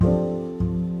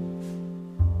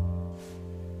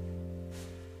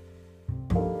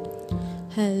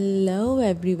Hello,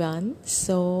 everyone.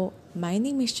 So, my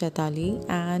name is Chetali,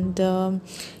 and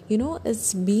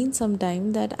it's been some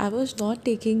time that I was not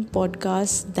taking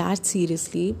podcasts that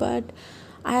seriously, but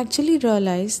I actually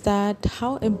realized that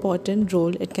how important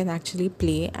role it can actually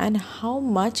play and how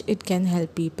much it can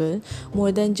help people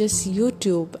more than just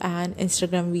YouTube and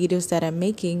Instagram videos that I'm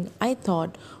making. I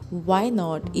thought, why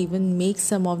not even make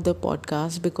some of the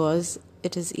podcasts because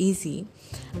it is easy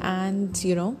and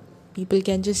people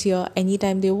can just hear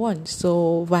anytime they want,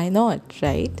 so why not,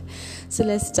 right? So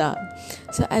let's start.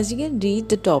 So as you can read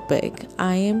the topic,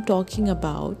 I am talking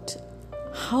about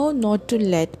how not to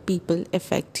let people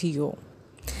affect you,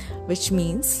 which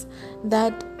means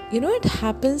that it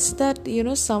happens that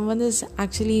someone is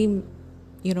actually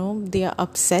they are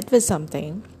upset with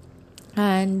something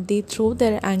and they throw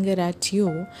their anger at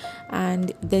you,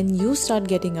 and then you start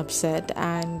getting upset,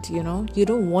 and you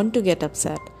don't want to get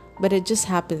upset, but it just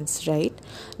happens, right?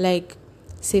 Like,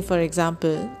 say for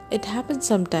example, it happens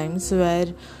sometimes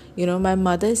where my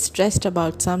mother is stressed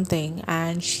about something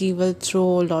and she will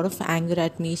throw a lot of anger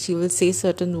at me. She will say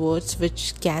certain words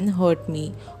which can hurt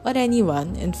me or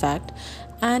anyone, in fact,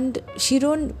 and she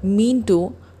don't mean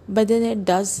to, but then it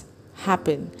does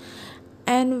happen.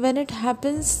 And when it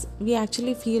happens, we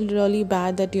actually feel really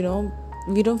bad that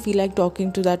we don't feel like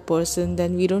talking to that person,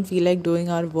 then we don't feel like doing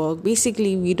our work.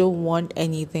 Basically, we don't want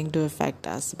anything to affect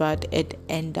us, but it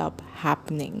end up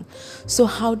happening. So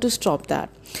how to stop that?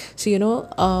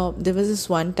 So there was this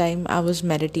one time I was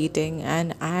meditating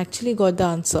and I actually got the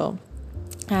answer.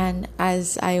 And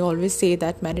as I always say,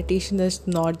 that meditation is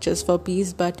not just for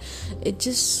peace, but it's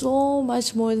just so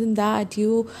much more than that.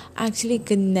 You actually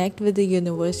connect with the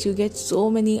universe. You get so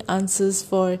many answers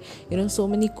for so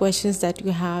many questions that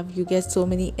you have. You get so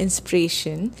many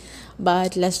inspiration.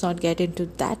 But let's not get into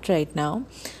that right now.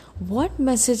 What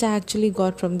message I actually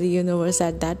got from the universe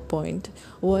at that point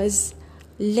was,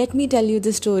 let me tell you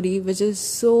the story, which is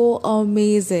so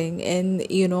amazing. And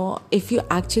if you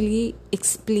actually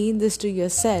explain this to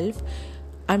yourself,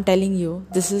 I'm telling you,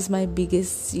 this is my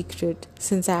biggest secret.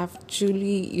 Since I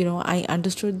actually I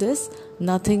understood this,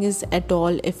 nothing is at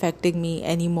all affecting me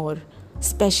anymore.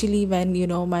 Especially when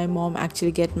my mom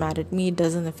actually get mad at me, it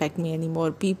doesn't affect me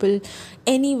anymore. People,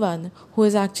 anyone who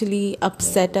is actually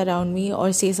upset around me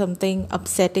or say something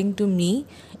upsetting to me,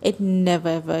 it never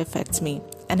ever affects me.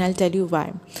 And I'll tell you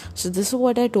why. So this is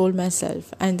what I told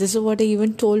myself, and this is what I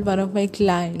even told one of my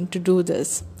clients to do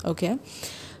this. Okay,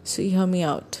 so hear me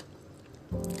out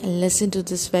and listen to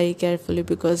this very carefully,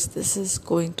 because this is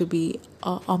going to be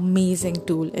an amazing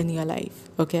tool in your life.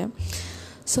 Okay,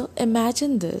 so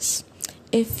imagine this: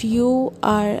 if you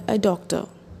are a doctor,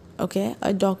 okay,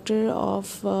 a doctor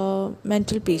of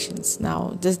mental patients.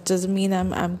 Now this doesn't mean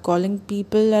I'm calling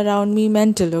people around me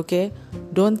mental, okay?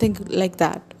 Don't think like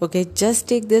that, okay? Just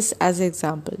take this as an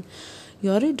example.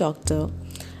 You're a doctor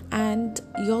and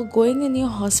you're going in your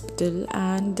hospital,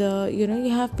 and you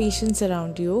have patients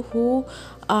around you who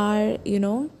are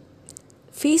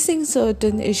facing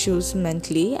certain issues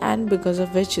mentally, and because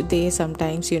of which they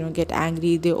sometimes get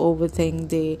angry, they overthink,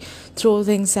 they throw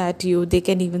things at you. They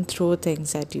can even throw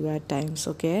things at you at times,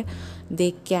 okay?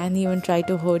 They can even try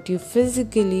to hurt you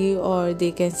physically, or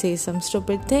they can say some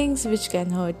stupid things which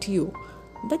can hurt you.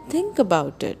 But think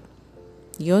about it.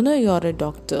 You're a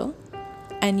doctor,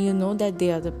 and you know that they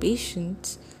are the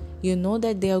patients. You know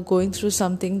that they are going through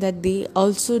something, that they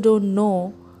also don't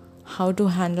know how to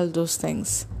handle those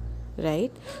things,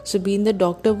 right? So being the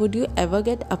doctor, would you ever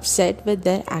get upset with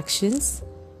their actions?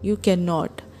 You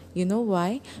cannot. You know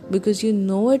why? Because you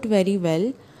know it very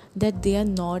well that they are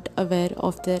not aware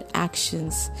of their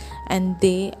actions, and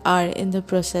they are in the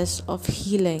process of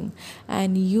healing,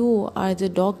 and you are the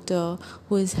doctor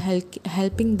who is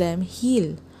helping them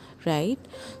heal, right?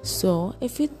 So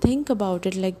if you think about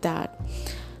it like that,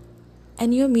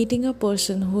 and you're meeting a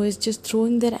person who is just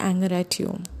throwing their anger at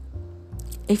you,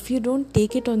 if you don't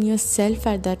take it on yourself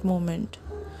at that moment,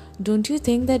 don't you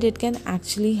think that it can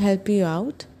actually help you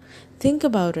out? Think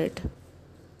about it.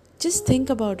 Just think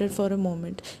about it for a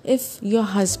moment. If your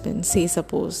husband, say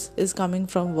suppose, is coming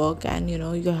from work, and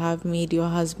you have made your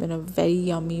husband a very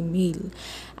yummy meal,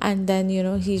 and then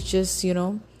he's just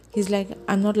he's like,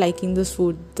 I'm not liking this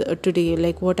food today,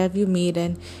 like, what have you made?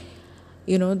 And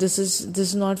this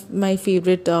is not my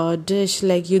favorite dish,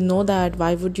 like, that,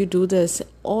 why would you do this?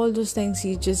 All those things.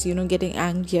 He's just getting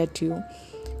angry at you.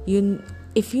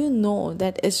 If you know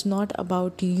that it's not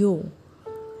about you,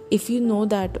 if you know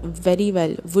that very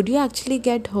well, would you actually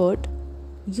get hurt?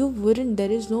 You wouldn't. There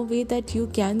is no way that you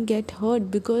can get hurt,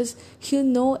 because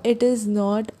it is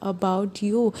not about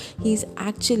you. He's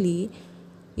actually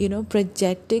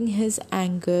projecting his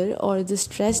anger or the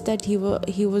stress that he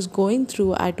was going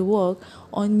through at work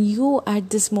on you at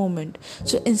this moment.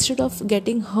 So instead of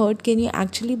getting hurt, can you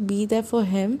actually be there for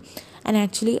him and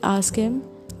actually ask him,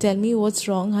 tell me what's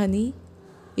wrong, honey?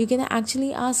 You can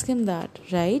actually ask him that,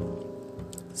 right?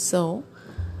 So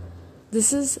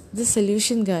this is the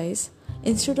solution, guys.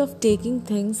 Instead of taking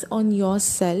things on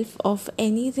yourself of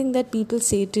anything that people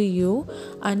say to you,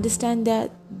 understand that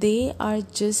they are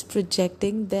just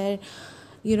projecting their,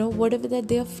 whatever that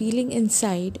they are feeling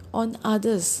inside on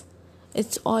others.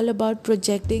 It's all about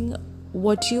projecting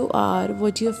what you are,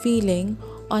 what you're feeling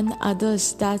on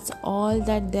others. That's all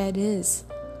that there is.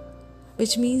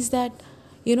 Which means that,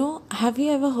 have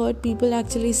you ever heard people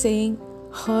actually saying,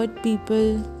 hurt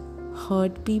people,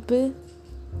 hurt people?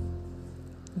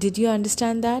 Did you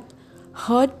understand that?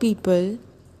 Hurt people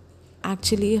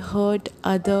actually hurt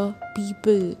other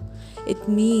people. It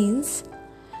means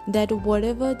that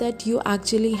whatever that you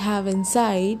actually have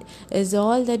inside is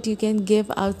all that you can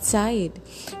give outside.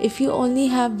 If you only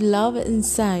have love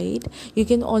inside, you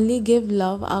can only give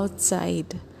love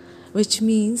outside. Which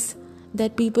means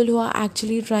that people who are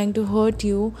actually trying to hurt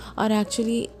you are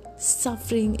actually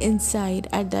suffering inside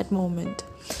at that moment.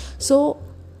 So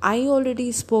I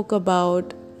already spoke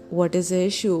about what is the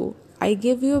issue. I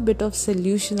gave you a bit of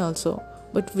solution also,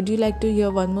 but would you like to hear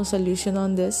one more solution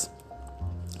on this?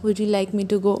 Would you like me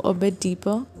to go a bit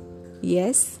deeper?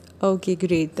 Yes? Okay,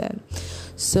 great then.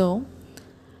 So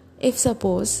if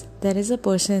suppose there is a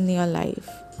person in your life,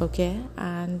 okay,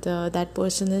 and that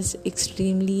person is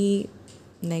extremely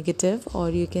negative, or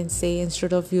you can say,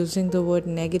 instead of using the word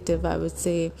negative, I would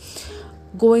say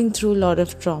going through a lot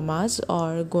of traumas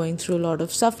or going through a lot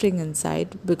of suffering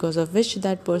inside, because of which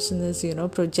that person is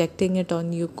projecting it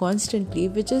on you constantly,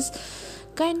 which is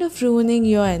kind of ruining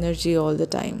your energy all the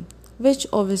time, which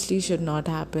obviously should not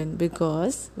happen.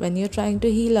 Because when you're trying to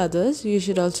heal others, you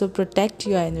should also protect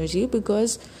your energy,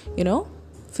 because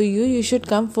for you should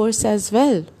come first, as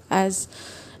well as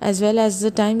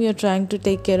the time you're trying to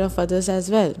take care of others as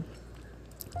well.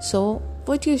 So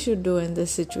what you should do in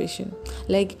this situation,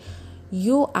 like,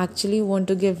 you actually want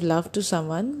to give love to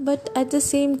someone, but at the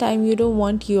same time you don't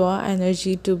want your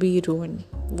energy to be ruined.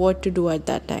 What to do at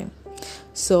that time?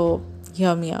 So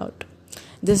hear me out.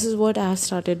 This is what I have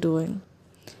started doing.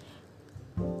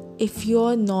 If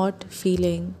you're not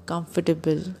feeling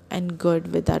comfortable and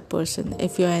good with that person,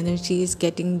 if your energy is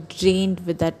getting drained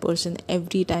with that person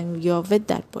every time you're with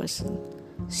that person,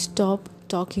 stop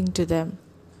talking to them.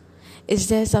 Is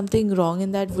there something wrong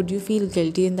in that? Would you feel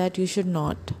guilty in that? You should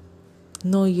not.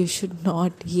 No, you should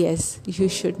not. Yes, you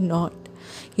should not.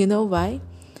 You know why?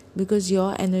 Because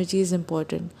your energy is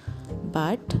important.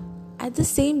 But at the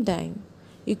same time,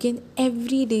 you can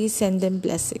every day send them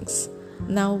blessings.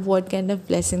 Now, what kind of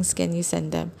blessings can you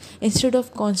send them? Instead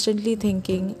of constantly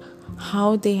thinking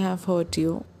how they have hurt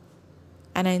you.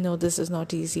 And I know this is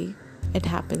not easy. It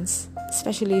happens.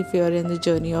 Especially if you're in the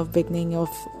journey of beginning of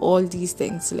all these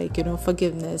things, like,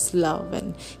 forgiveness, love,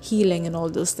 and healing, and all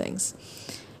those things.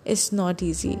 It's not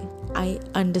easy. I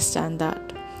understand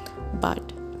that.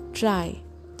 But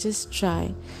just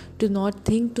try to not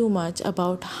think too much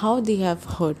about how they have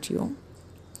hurt you,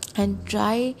 and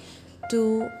try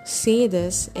to say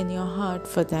this in your heart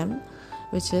for them,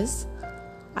 which is,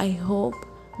 I hope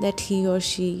that he or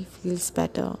she feels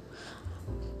better.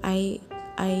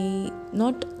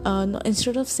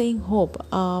 Instead of saying hope,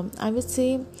 I would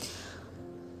say,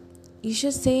 you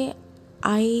should say,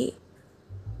 I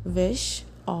wish,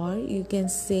 or you can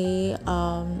say,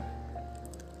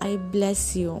 I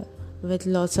bless you with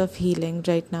lots of healing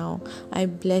right now. I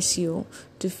bless you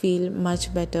to feel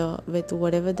much better with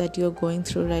whatever that you're going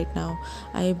through right now.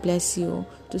 I bless you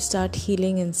to start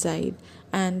healing inside,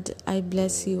 and I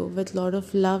bless you with a lot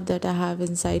of love that I have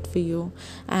inside for you,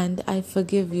 and I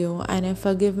forgive you, and I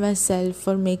forgive myself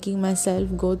for making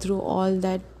myself go through all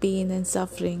that pain and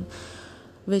suffering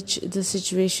which the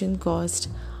situation caused.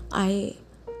 I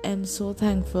am so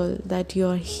thankful that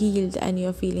you're healed and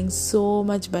you're feeling so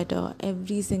much better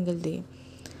every single day.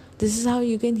 This is how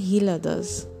you can heal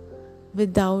others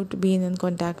without being in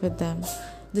contact with them.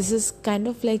 This is kind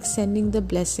of like sending the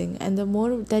blessing, and the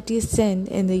more that you send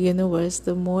in the universe,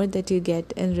 the more that you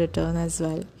get in return as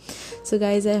well. So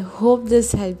guys, I hope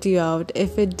this helped you out.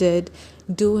 If it did,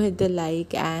 do hit the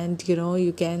like, and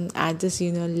you can add this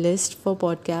list for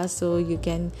podcast, so you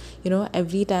can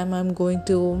every time I'm going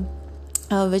to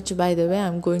which by the way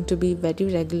I'm going to be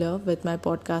very regular with my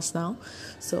podcast now.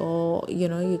 So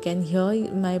you can hear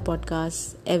my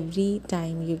podcast every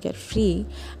time you get free,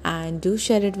 and do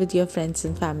share it with your friends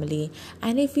and family.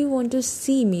 And if you want to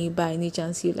see me, by any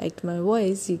chance you liked my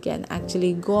voice, you can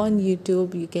actually go on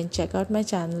YouTube. You can check out my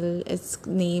channel. It's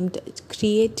named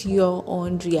Create Your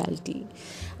Own Reality,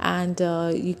 and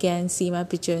you can see my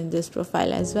picture in this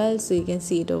profile as well, so you can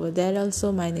see it over there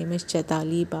also. My name is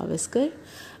Chaitali Bavaskar,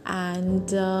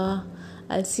 and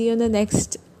I'll see you in the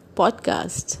next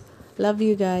podcast. Love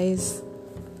you guys.